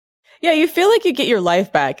thing. Yeah, you feel like you get your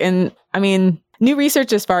life back. And I mean, new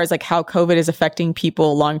research as far as like how COVID is affecting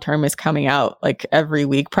people long-term is coming out like every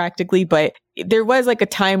week practically. But there was like a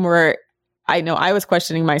time where I know I was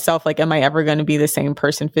questioning myself, like, am I ever going to be the same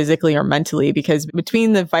person physically or mentally? Because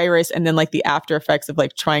between the virus and then like the after effects of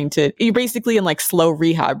like you're basically in like slow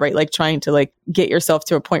rehab, right? Like trying to like get yourself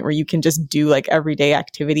to a point where you can just do like everyday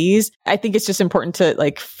activities. I think it's just important to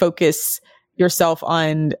like focus yourself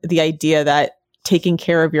on the idea that taking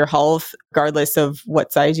care of your health, regardless of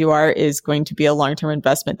what size you are, is going to be a long-term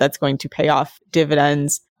investment that's going to pay off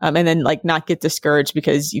dividends. And then like not get discouraged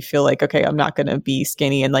because you feel like, okay, I'm not going to be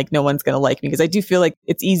skinny and like no one's going to like me. Because I do feel like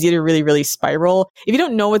it's easy to really, really spiral if you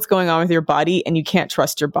don't know what's going on with your body and you can't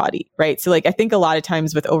trust your body, right? So like I think a lot of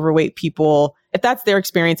times with overweight people, if that's their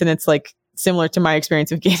experience and it's like similar to my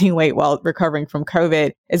experience of gaining weight while recovering from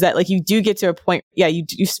COVID, is that like you do get to a point,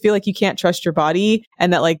 you feel like you can't trust your body,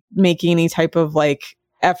 and that like making any type of like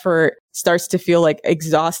effort starts to feel like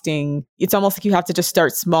exhausting. It's almost like you have to just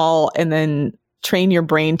start small and then train your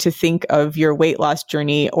brain to think of your weight loss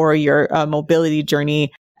journey or your mobility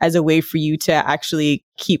journey as a way for you to actually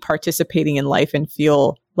keep participating in life and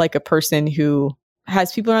feel like a person who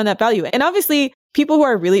has people around that value. And obviously people who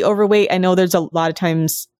are really overweight, I know there's a lot of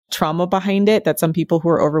times trauma behind it, that some people who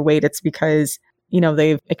are overweight, it's because,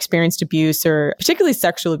 they've experienced abuse or particularly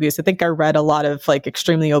sexual abuse. I think I read a lot of like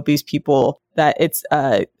extremely obese people that it's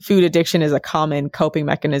food addiction is a common coping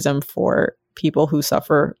mechanism for people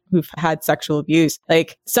who've had sexual abuse.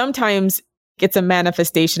 Like sometimes it's a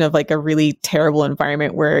manifestation of like a really terrible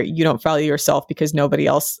environment where you don't value yourself because nobody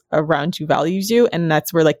else around you values you. And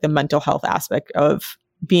that's where like the mental health aspect of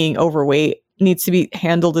being overweight needs to be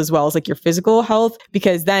handled as well as like your physical health,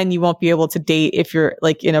 because then you won't be able to date if you're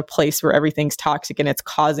like in a place where everything's toxic and it's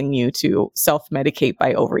causing you to self-medicate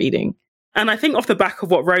by overeating. And I think off the back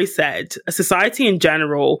of what Rose said, society in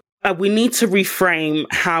general, we need to reframe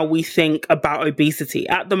how we think about obesity.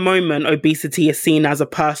 At the moment, obesity is seen as a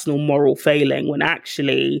personal moral failing when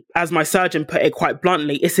actually, as my surgeon put it quite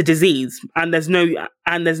bluntly, it's a disease and there's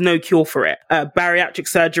no cure for it. Bariatric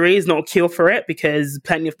surgery is not a cure for it because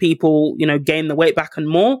plenty of people, gain the weight back and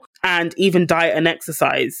more. And even diet and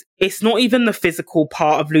exercise. It's not even the physical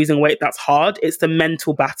part of losing weight that's hard. It's the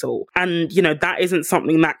mental battle. And, that isn't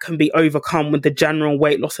something that can be overcome with the general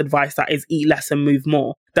weight loss advice that is eat less and move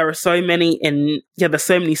more. There are so many there's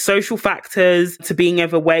so many social factors to being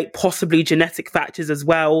overweight, possibly genetic factors as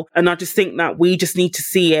well. And I just think that we just need to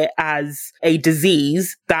see it as a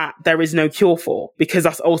disease that there is no cure for, because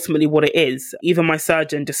that's ultimately what it is. Even my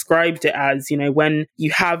surgeon described it as, when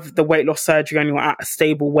you have the weight loss surgery and you're at a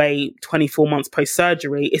stable weight 24 months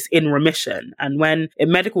post-surgery, it's in remission. And when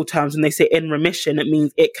in medical terms, when they say in remission, it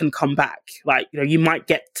means it can come back. Like, you might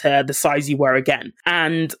get to the size you were again.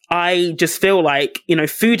 And I just feel like,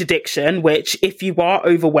 food addiction, which if you are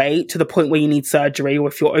overweight to the point where you need surgery, or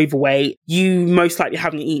if you're overweight, you most likely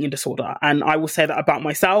have an eating disorder. And I will say that about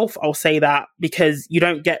myself. I'll say that because you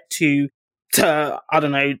don't get to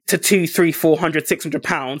 200, 300, 400, 600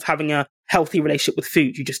 pounds having a healthy relationship with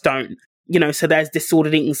food. You just don't. So there's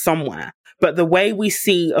disordered eating somewhere. But the way we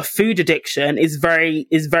see a food addiction is very,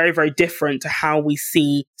 very different to how we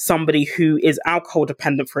see somebody who is alcohol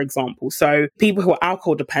dependent, for example. So people who are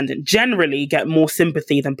alcohol dependent generally get more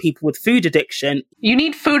sympathy than people with food addiction. You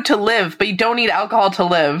need food to live, but you don't need alcohol to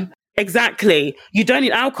live. Exactly. You don't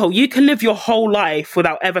need alcohol. You can live your whole life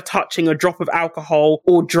without ever touching a drop of alcohol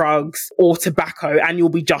or drugs or tobacco, and you'll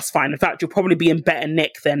be just fine. In fact, you'll probably be in better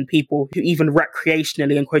nick than people who even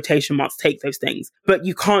recreationally, in quotation marks, take those things. But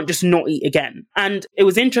you can't just not eat again. And it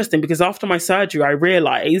was interesting because after my surgery, I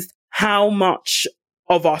realized how much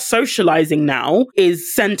of our socializing now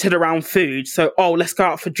is centered around food. So, let's go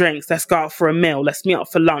out for drinks, let's go out for a meal, let's meet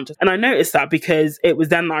up for lunch. And I noticed that because it was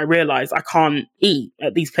then that I realized I can't eat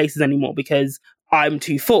at these places anymore because I'm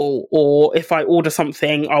too full, or if I order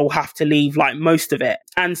something, I'll have to leave like most of it.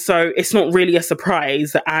 And so it's not really a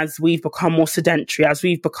surprise that as we've become more sedentary, as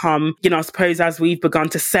we've become, I suppose as we've begun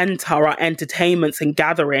to center our entertainments and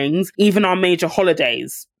gatherings, even our major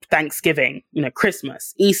holidays, Thanksgiving,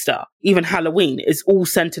 Christmas, Easter, even Halloween is all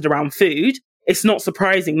centered around food. It's not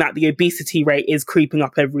surprising that the obesity rate is creeping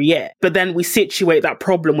up every year. But then we situate that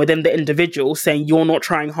problem within the individual, saying you're not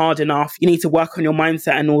trying hard enough, you need to work on your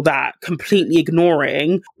mindset and all that, completely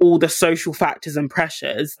ignoring all the social factors and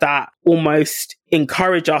pressures that almost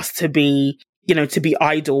encourage us to be, to be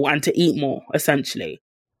idle and to eat more, essentially.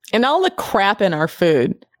 And all the crap in our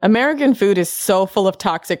food. American food is so full of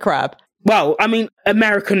toxic crap. Well,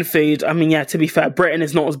 American food, to be fair, Britain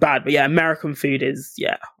is not as bad, but American food is,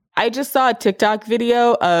 I just saw a TikTok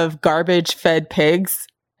video of garbage-fed pigs,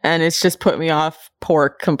 and it's just put me off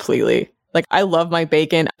pork completely. Like, I love my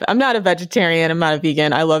bacon. I'm not a vegetarian. I'm not a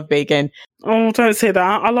vegan. I love bacon. Oh, don't say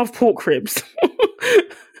that. I love pork ribs.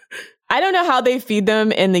 I don't know how they feed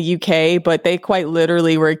them in the UK, but they quite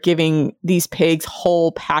literally were giving these pigs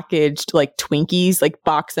whole packaged, like, Twinkies, like,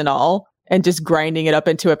 box and all, and just grinding it up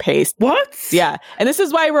into a paste. What? Yeah. And this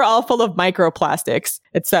is why we're all full of microplastics,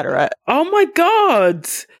 etc. Oh my God.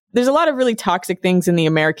 There's a lot of really toxic things in the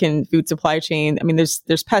American food supply chain. There's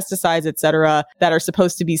pesticides, et cetera, that are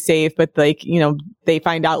supposed to be safe, but they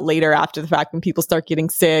find out later after the fact when people start getting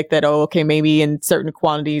sick that, maybe in certain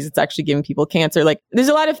quantities, it's actually giving people cancer. Like, there's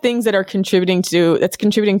a lot of things that are contributing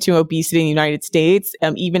to obesity in the United States.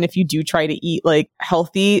 Even if you do try to eat like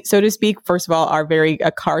healthy, so to speak, first of all, our very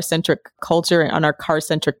car-centric culture and our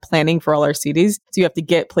car-centric planning for all our cities. So you have to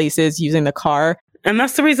get places using the car. And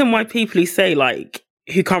that's the reason why people say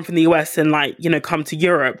who come from the US and come to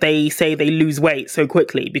Europe, they say they lose weight so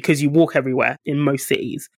quickly because you walk everywhere in most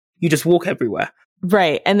cities. You just walk everywhere.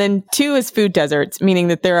 Right. And then 2 is food deserts, meaning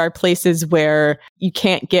that there are places where you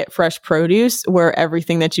can't get fresh produce, where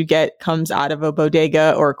everything that you get comes out of a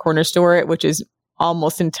bodega or a corner store, which is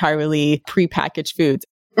almost entirely prepackaged foods.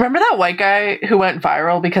 Remember that white guy who went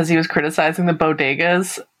viral because he was criticizing the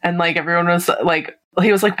bodegas and everyone was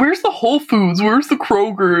He was like, where's the Whole Foods? Where's the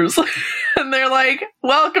Kroger's? And they're like,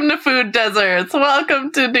 welcome to food deserts.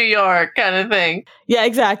 Welcome to New York, kind of thing. Yeah,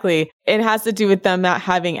 exactly. It has to do with them not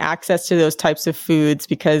having access to those types of foods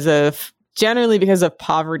generally because of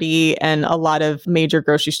poverty, and a lot of major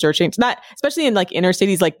grocery store chains, not especially in like inner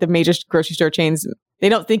cities, like the major grocery store chains, they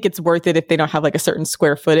don't think it's worth it if they don't have like a certain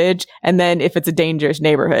square footage. And then if it's a dangerous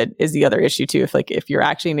neighborhood is the other issue too. If you're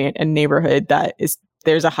actually in a neighborhood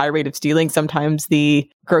there's a high rate of stealing, sometimes the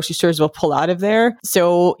grocery stores will pull out of there.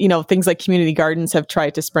 So, things like community gardens have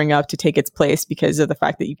tried to spring up to take its place because of the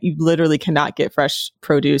fact that you literally cannot get fresh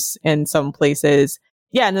produce in some places.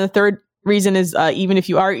 Yeah. And then the third reason is even if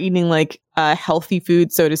you are eating like healthy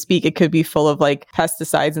food, so to speak, it could be full of like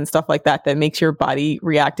pesticides and stuff like that makes your body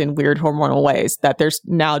react in weird hormonal ways that they're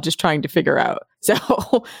now just trying to figure out.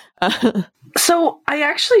 So I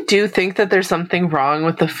actually do think that there's something wrong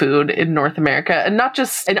with the food in North America, and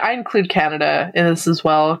I include Canada in this as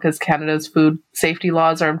well, because Canada's food safety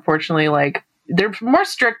laws are unfortunately they're more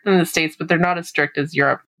strict than the States, but they're not as strict as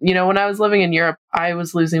Europe. When I was living in Europe, I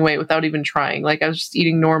was losing weight without even trying. I was just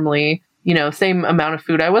eating normally, same amount of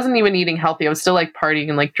food. I wasn't even eating healthy. I was still partying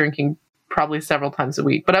and drinking probably several times a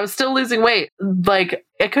week, but I was still losing weight.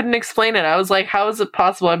 I couldn't explain it. I was like, how is it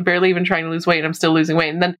possible? I'm barely even trying to lose weight and I'm still losing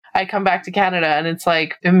weight. And then I come back to Canada and it's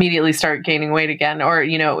immediately start gaining weight again. Or,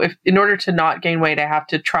 if in order to not gain weight, I have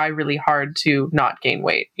to try really hard to not gain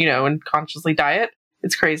weight, and consciously diet.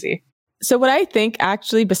 It's crazy. So what I think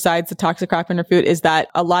actually, besides the toxic crap in our food, is that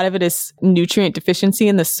a lot of it is nutrient deficiency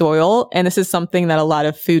in the soil. And this is something that a lot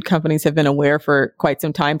of food companies have been aware for quite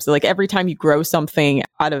some time. So every time you grow something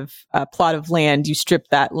out of a plot of land, you strip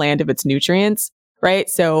that land of its nutrients, right?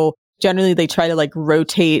 So generally they try to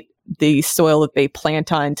rotate the soil that they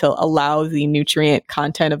plant on to allow the nutrient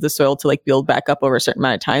content of the soil to build back up over a certain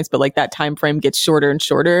amount of times. But that time frame gets shorter and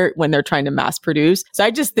shorter when they're trying to mass produce. So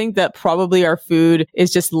I just think that probably our food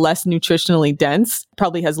is just less nutritionally dense,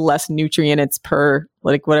 probably has less nutrients per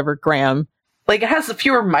whatever gram. It has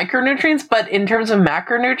fewer micronutrients, but in terms of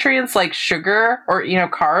macronutrients like sugar or,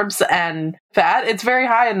 carbs and fat, it's very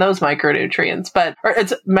high in those micronutrients, or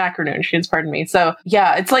it's macronutrients, pardon me. So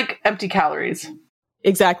yeah, it's empty calories.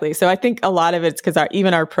 Exactly. So I think a lot of it's because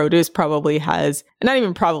even our produce probably has, not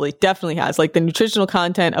even probably, definitely has, the nutritional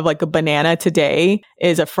content of a banana today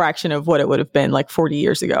is a fraction of what it would have been 40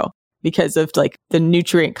 years ago because of the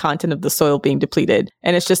nutrient content of the soil being depleted.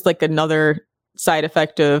 And it's just another side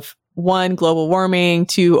effect of one, global warming,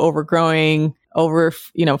 two, overgrowing,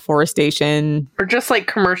 forestation. Or just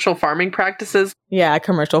commercial farming practices. Yeah,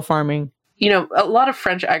 commercial farming. A lot of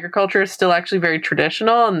French agriculture is still actually very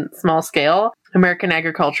traditional and small scale. American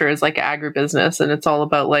agriculture is agribusiness, and it's all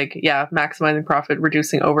about maximizing profit,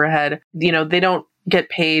 reducing overhead. They don't get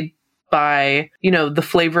paid by, the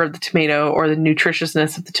flavor of the tomato or the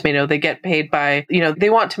nutritiousness of the tomato. They get paid by, they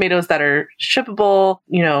want tomatoes that are shippable,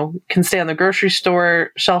 can stay on the grocery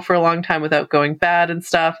store shelf for a long time without going bad and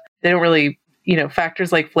stuff. They don't really,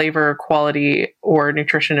 factors like flavor, quality, or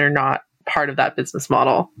nutrition are not part of that business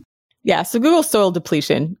model. Yeah, so Google soil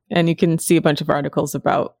depletion, and you can see a bunch of articles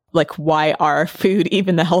about why our food,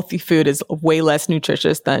 even the healthy food, is way less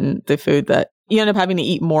nutritious than the food that you end up having to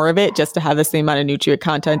eat more of it just to have the same amount of nutrient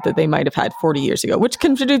content that they might have had 40 years ago, which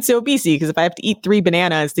contributes to obesity. Because if I have to eat 3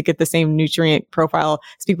 bananas to get the same nutrient profile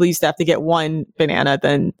as people used to have to get 1 banana,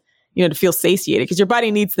 then, to feel satiated, because your body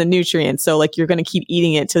needs the nutrients. So you're going to keep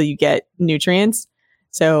eating it till you get nutrients.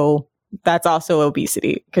 So that's also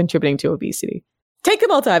obesity, contributing to obesity. Take a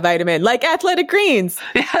multivitamin like Athletic Greens.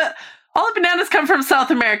 Yeah. All the bananas come from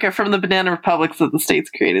South America, from the banana republics that the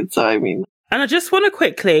States created. So, And I just want to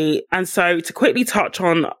quickly touch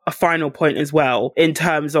on a final point as well, in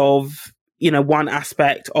terms of, one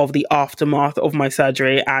aspect of the aftermath of my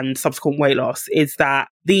surgery and subsequent weight loss, is that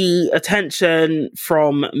the attention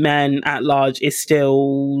from men at large is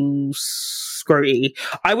still screwy.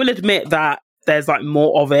 I will admit that there's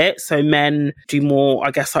more of it. So men do more,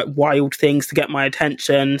 I guess, wild things to get my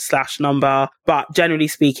attention / number. But generally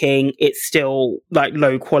speaking, it's still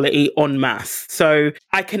low quality en masse. So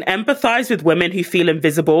I can empathize with women who feel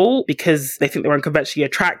invisible because they think they're unconventionally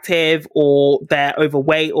attractive or they're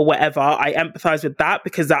overweight or whatever. I empathize with that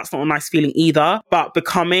because that's not a nice feeling either. But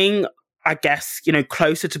becoming, I guess,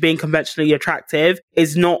 closer to being conventionally attractive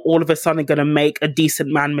is not all of a sudden going to make a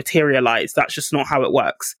decent man materialize. That's just not how it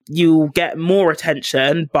works. You'll get more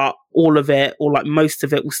attention, but all of it, or most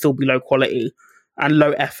of it, will still be low quality and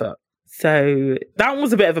low effort. So that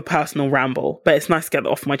was a bit of a personal ramble, but it's nice to get that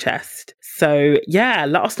off my chest. So yeah,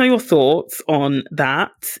 let us know your thoughts on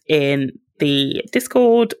that in the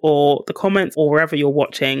Discord or the comments or wherever you're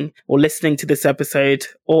watching or listening to this episode,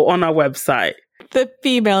 or on our website.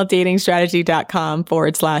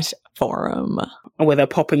 thefemaledatingstrategy.com/forum. With a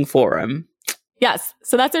popping forum. Yes.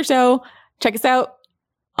 So that's our show. Check us out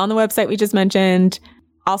on the website we just mentioned.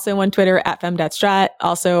 Also on Twitter @femdatstrat.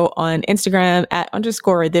 Also on Instagram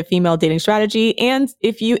 @_the female dating strategy. And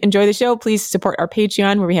if you enjoy the show, please support our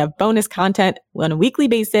Patreon where we have bonus content on a weekly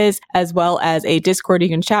basis, as well as a Discord you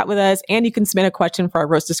can chat with us, and you can submit a question for our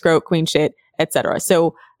roast to scrote, queen shit, etc.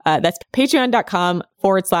 So that's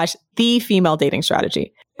patreon.com/the female dating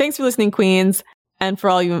strategy. Thanks for listening, queens. And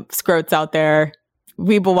for all you scrotes out there,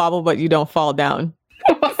 weeble wobble, but you don't fall down.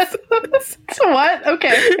 What?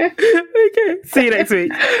 Okay. Okay. See you next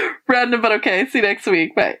week. Random, but okay. See you next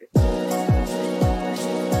week. Bye.